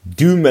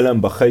Dumelang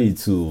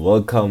Bakhaitsu,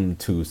 welcome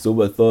to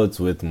Sober Thoughts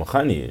with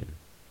Mohani.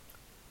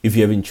 If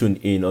you haven't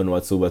tuned in on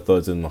what Sober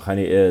Thoughts with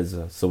Mohani is,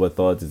 Sober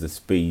Thoughts is a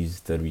space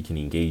that we can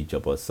engage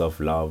about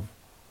self-love,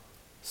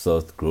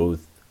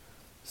 self-growth,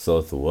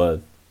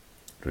 self-worth,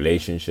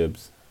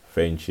 relationships,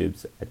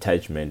 friendships,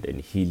 attachment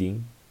and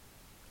healing,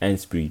 and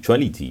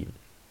spirituality.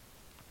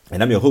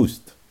 And I'm your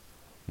host,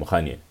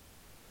 Mohani.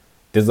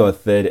 This is our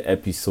third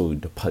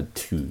episode, part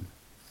 2.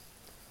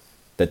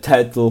 The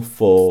title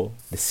for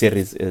the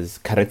series is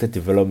Character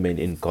Development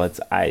in God's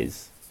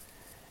Eyes.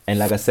 And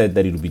like I said,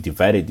 that it will be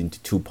divided into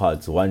two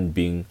parts. One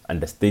being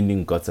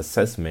understanding God's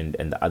assessment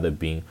and the other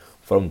being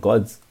from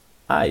God's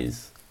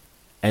eyes.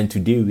 And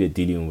today we are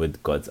dealing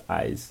with God's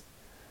eyes.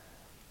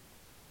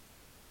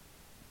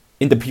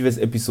 In the previous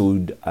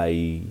episode,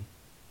 I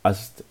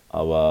asked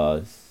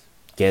our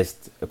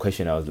guest a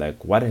question. I was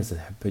like, what has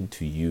happened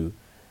to you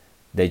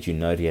that you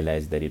now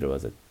realize that it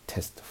was a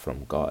test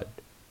from God?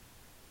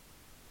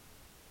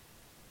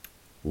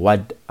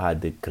 What are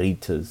the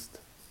greatest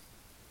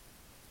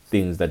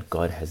things that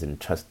God has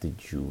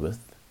entrusted you with?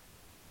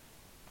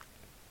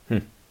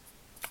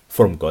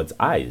 From God's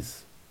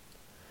eyes.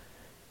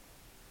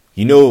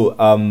 You know,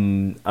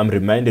 I'm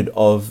reminded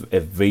of a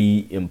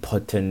very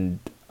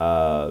important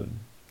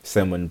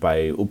sermon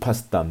by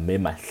Pastor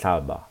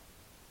Mahlaba.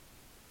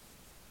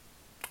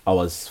 I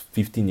was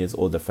 15 years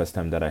old the first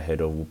time that I heard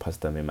of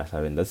Pastor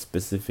Mahlaba, and that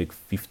specific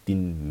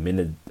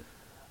 15-minute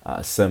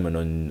sermon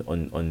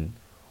on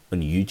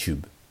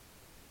YouTube.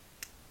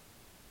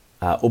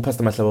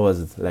 Pastor Mahlaba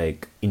was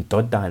like,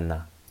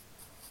 Indodana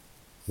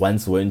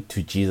once went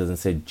to Jesus and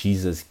said,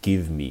 Jesus,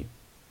 give me.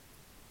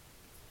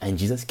 And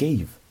Jesus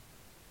gave.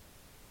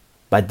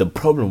 But the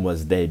problem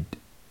was that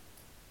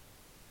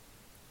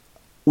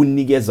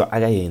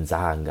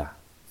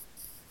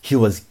he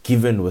was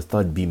given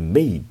without being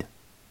made.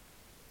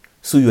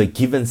 So you are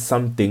given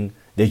something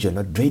that you're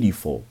not ready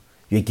for.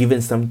 You're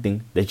given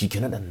something that you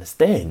cannot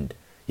understand.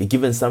 You're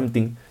given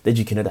something that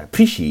you cannot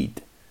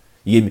appreciate.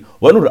 You get me?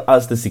 One would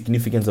ask the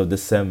significance of the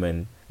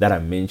sermon that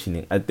I'm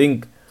mentioning. I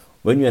think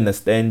when you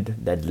understand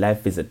that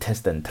life is a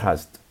test and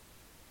trust,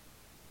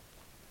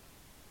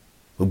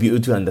 you'll be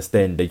able to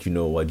understand that, you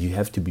know what, you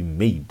have to be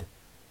made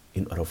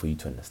in order for you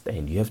to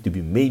understand. You have to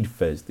be made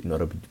first in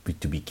order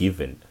to be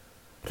given.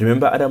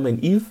 Remember Adam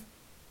and Eve?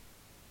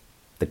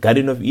 The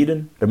Garden of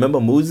Eden? Remember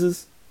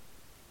Moses?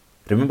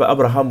 Remember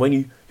Abraham when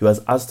he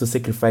was asked to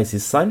sacrifice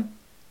his son?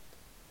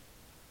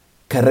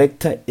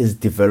 Character is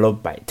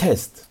developed by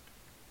test.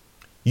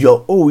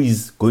 You're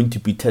always going to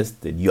be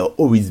tested. You're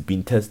always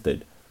being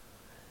tested.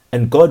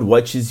 And God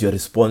watches your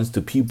response to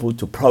people,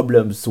 to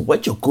problems, to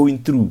what you're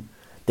going through.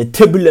 The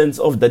turbulence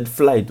of that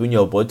flight when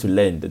you're about to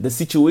land. The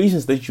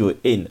situations that you're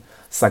in.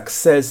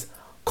 Success,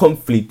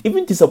 conflict,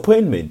 even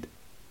disappointment.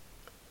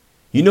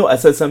 You know, I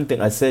said something.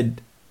 I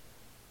said,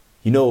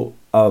 you know,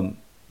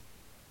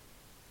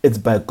 it's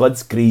by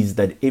God's grace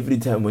that every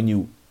time when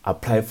you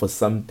apply for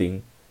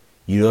something,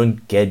 you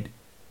don't get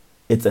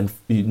it, and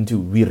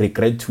we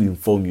regret to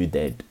inform you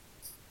that.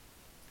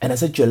 And I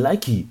said, you're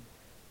lucky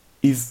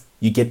if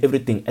you get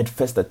everything at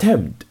first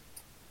attempt.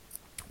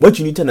 What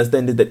you need to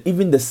understand is that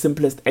even the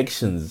simplest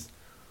actions,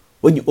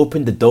 when you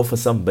open the door for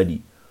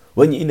somebody,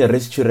 when you're in a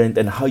restaurant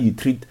and how you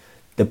treat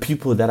the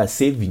people that are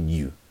serving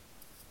you,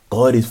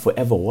 God is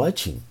forever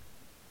watching.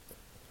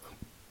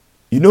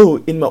 You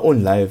know, in my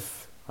own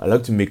life, I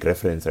like to make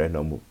reference right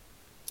now.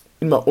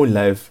 In my own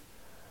life,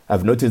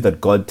 I've noticed that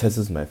God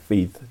tests my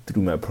faith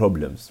through my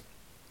problems,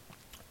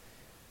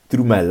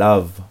 through my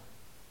love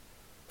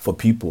for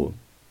people,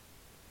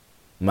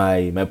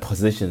 my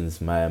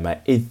possessions, my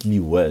earthly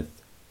worth,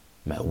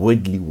 my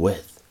worldly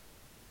worth.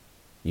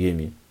 You hear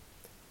me?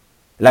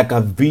 Like,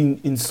 I've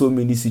been in so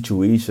many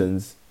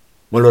situations,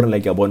 like, you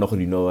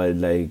know,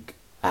 like,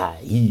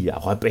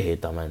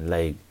 man,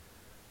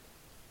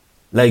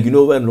 like, you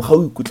know, when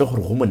how you could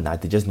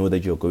just know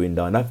that you're going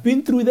down. I've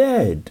been through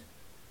that.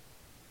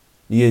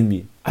 You hear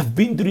me? I've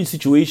been through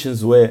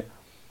situations where,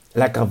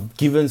 like, I've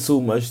given so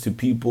much to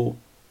people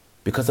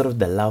because of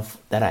the love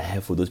that I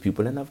have for those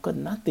people, and I've got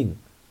nothing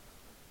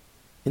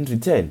in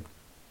return.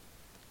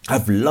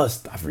 I've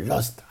lost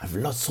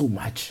so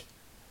much.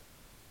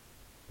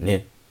 Yeah.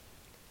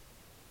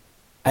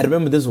 I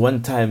remember this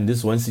one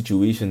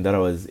situation that I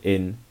was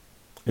in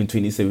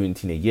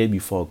 2017, a year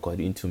before I got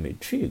into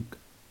matric.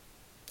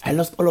 I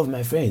lost all of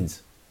my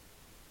friends.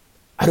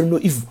 I don't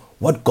know if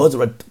what God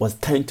was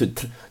trying to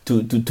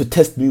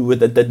test me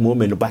with at that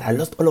moment, but I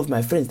lost all of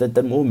my friends at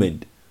that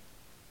moment.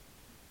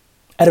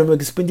 I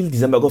remember spending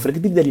December, I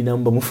did the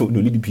number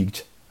the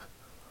picture.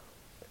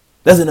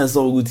 That's when I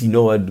saw good, you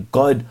know what,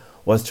 God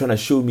was trying to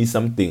show me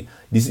something.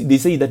 They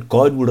say that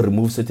God will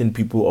remove certain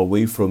people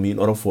away from you in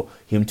order for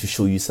him to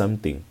show you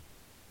something.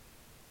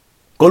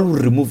 God will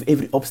remove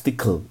every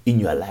obstacle in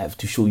your life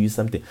to show you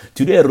something.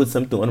 Today I wrote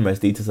something on my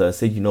status. I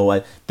said, you know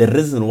what? The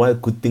reason why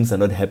good things are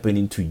not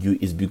happening to you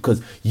is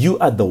because you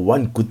are the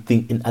one good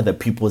thing in other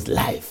people's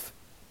life.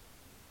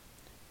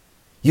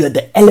 You are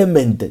the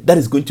element that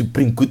is going to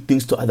bring good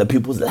things to other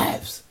people's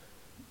lives.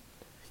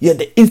 You're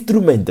the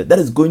instrument that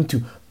is going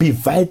to be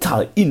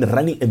vital in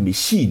running a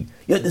machine.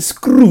 You're the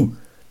screw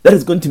that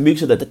is going to make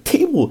sure that the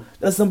table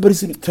that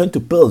somebody's trying to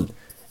build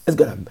is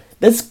gonna,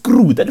 that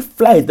screw, that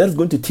flight that is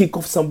going to take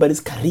off somebody's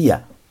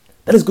career,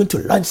 that is going to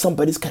launch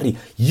somebody's career.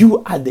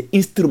 You are the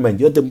instrument.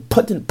 You're the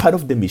important part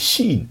of the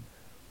machine.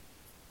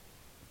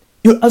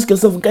 You ask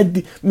yourself, no.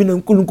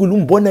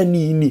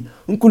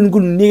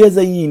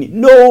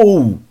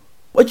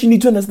 What you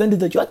need to understand is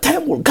that your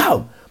time will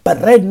come.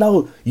 But right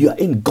now, you're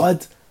in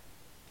God's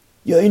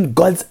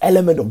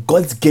element of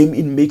God's game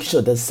in making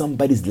sure that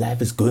somebody's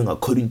life is going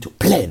according to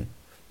plan.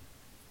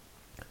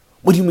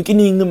 What you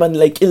making man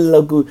like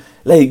what's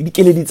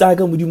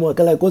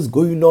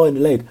going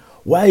on? Like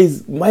why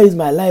is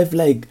my life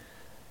like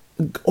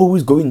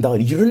always going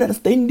down? You're not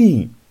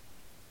understanding.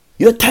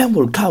 Your time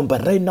will come,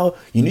 but right now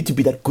you need to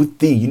be that good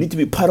thing. You need to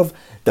be part of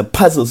the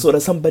puzzle so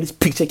that somebody's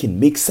picture can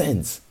make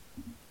sense.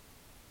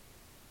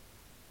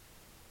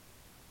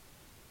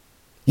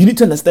 You need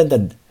to understand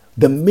that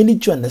the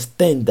minute you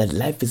understand that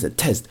life is a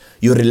test,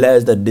 you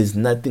realize that there's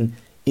nothing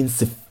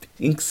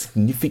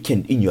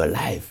insignificant in your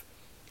life.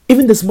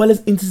 Even the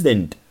smallest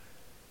incident,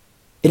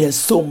 it has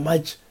so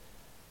much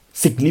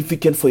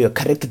significance for your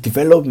character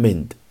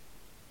development.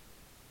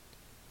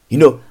 You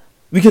know,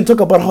 we can talk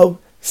about how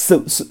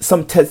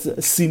some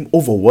tests seem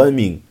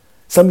overwhelming.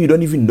 Some you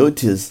don't even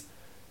notice.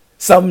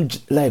 Some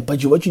like,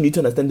 but what you need to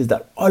understand is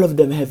that all of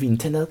them have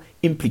internal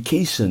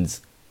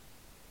implications.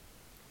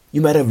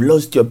 You might have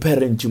lost your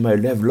parent, you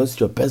might have lost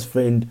your best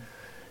friend,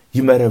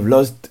 you might have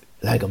lost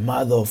like a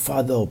mother or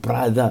father or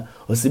brother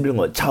or sibling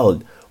or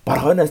child. But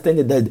I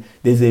understand that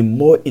there's a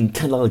more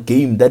internal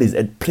game that is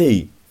at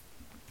play.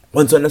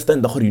 Once you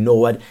understand that, you know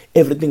what?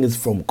 Everything is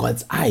from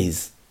God's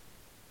eyes.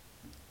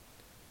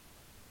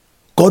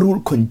 God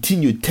will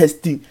continue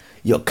testing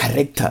your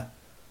character.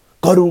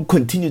 God will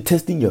continue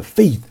testing your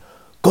faith.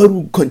 God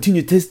will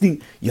continue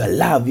testing your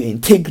love, your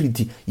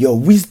integrity, your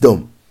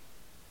wisdom.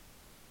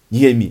 You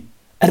hear me?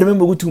 I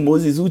remember to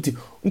Moses,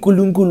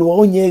 uNkulunkulu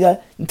wawunyeka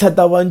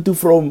nthatha abantu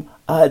from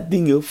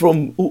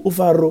from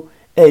uFaro,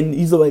 and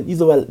he's like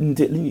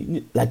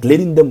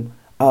letting them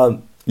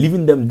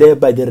leaving them there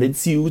by the Red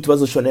Sea.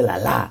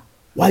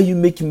 Why are you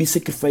making me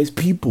sacrifice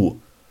people?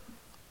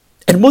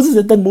 And Moses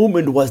at that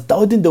moment was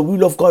doubting the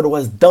will of God,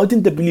 was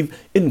doubting the belief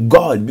in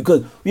God,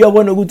 because we are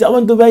one of good,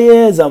 and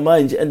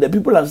the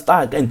people are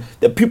stuck, and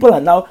the people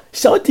are now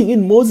shouting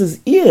in Moses'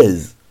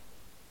 ears.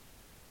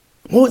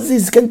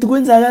 Moses,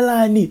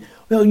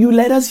 well, you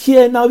let us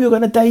here, now we're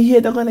gonna die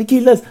here, they're gonna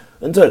kill us.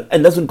 And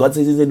that's when God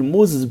says,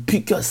 Moses,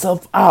 pick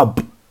yourself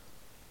up.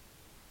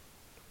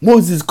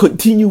 Moses,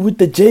 continue with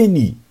the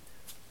journey.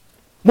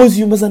 Moses,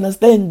 you must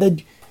understand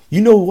that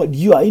you know what,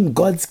 you are in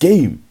God's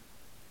game.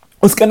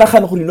 It's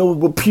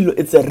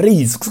a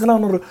race.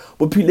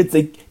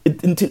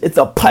 It's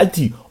a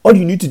party. All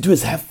you need to do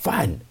is have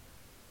fun.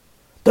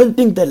 Don't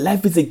think that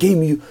life is a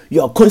game.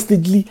 You are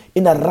constantly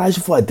in a rush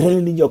for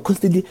adrenaline. You're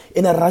constantly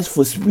in a rush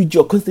for speed.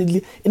 You're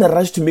constantly in a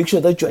rush to make sure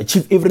that you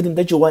achieve everything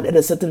that you want at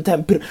a certain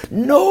time period.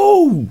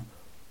 No!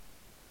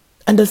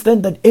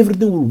 Understand that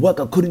everything will work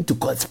according to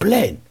God's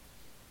plan.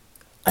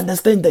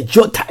 Understand that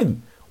your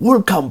time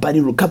will come, but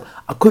it will come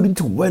according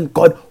to when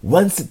God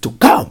wants it to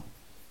come.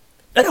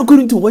 Not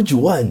according to what you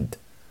want.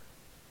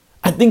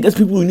 I think as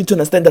people, we need to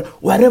understand that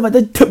whatever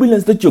the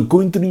turbulence that you're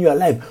going through in your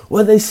life,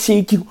 whether it's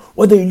shaking,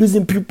 whether you're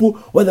losing people,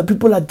 whether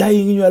people are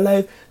dying in your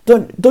life,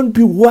 don't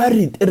be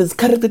worried. It is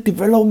character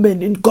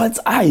development in God's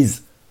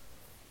eyes.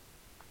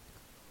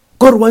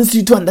 God wants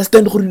you to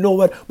understand, you know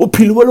what,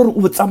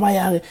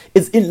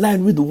 is in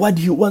line with what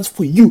He wants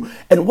for you.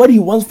 And what He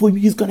wants for you,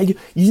 He's going to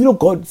give. You know,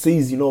 God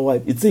says, you know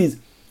what, it says,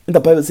 in the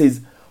Bible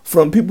says,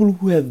 from people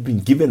who have been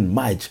given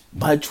much,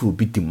 much will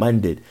be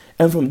demanded.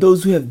 And from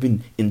those who have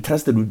been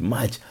entrusted with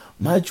much,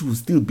 much will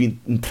still be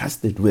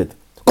entrusted with.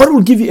 God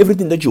will give you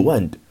everything that you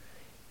want.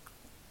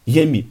 You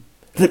hear me?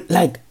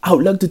 Like, I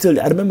would like to tell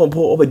you, I remember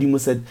Paul Obadiah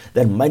said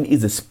that money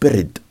is a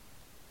spirit.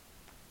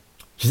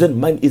 She said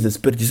money is a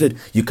spirit. She said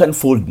you can't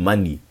fold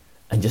money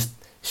and just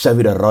shove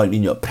it around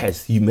in your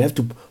purse. You may have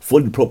to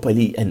fold it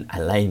properly and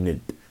align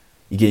it.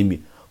 You get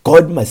me?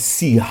 God must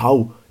see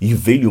how you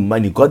value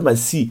money. God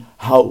must see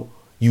how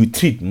you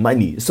treat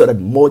money so that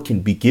more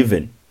can be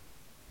given.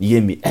 You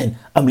hear me? And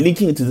I'm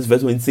linking it to this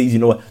verse when it says, you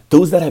know what,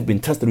 those that have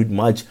been trusted with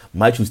much,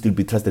 much will still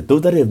be trusted.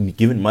 Those that have been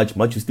given much,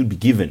 much will still be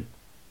given.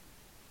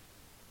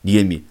 You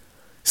hear me?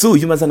 So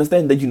you must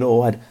understand that, you know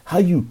what, how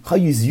you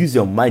use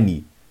your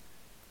money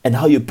and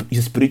how your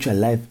spiritual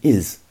life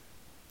is,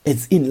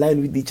 it's in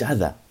line with each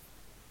other.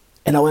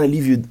 And I want to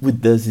leave you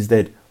with this, is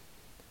that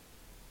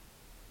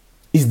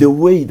it's the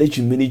way that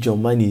you manage your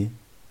money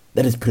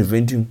that is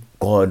preventing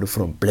God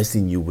from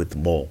blessing you with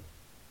more.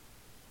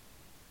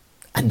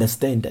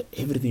 Understand that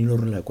everything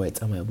like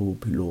guys.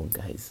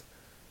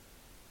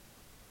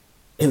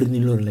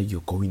 Everything like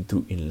you're going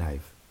through in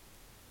life,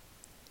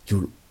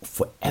 you'll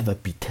forever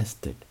be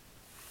tested.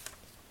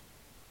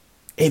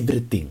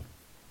 Everything.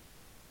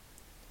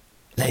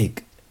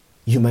 Like,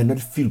 you might not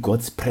feel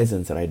God's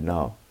presence right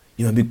now.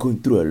 You might be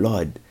going through a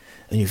lot,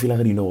 and you feel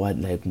like, you know what,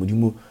 like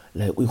Mudimu,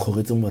 like o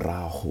ikgogetse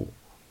morago,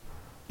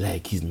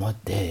 like he's not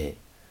there.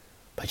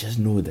 But just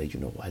know that, you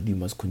know what, you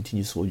must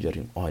continue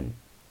soldiering on.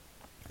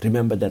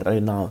 Remember that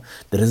right now,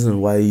 the reason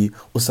why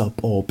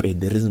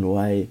the reason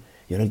why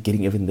you're not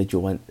getting everything that you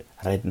want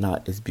right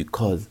now is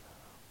because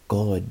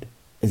God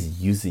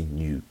is using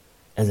you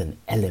as an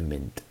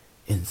element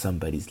in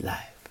somebody's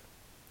life.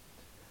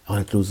 I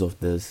want to close off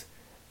this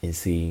in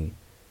saying,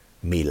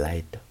 may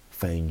light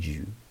find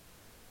you.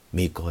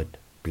 May God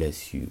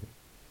bless you.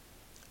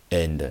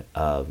 And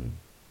I'm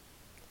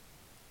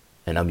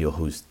your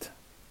host,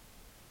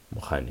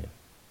 Mohane,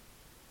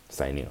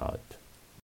 signing out.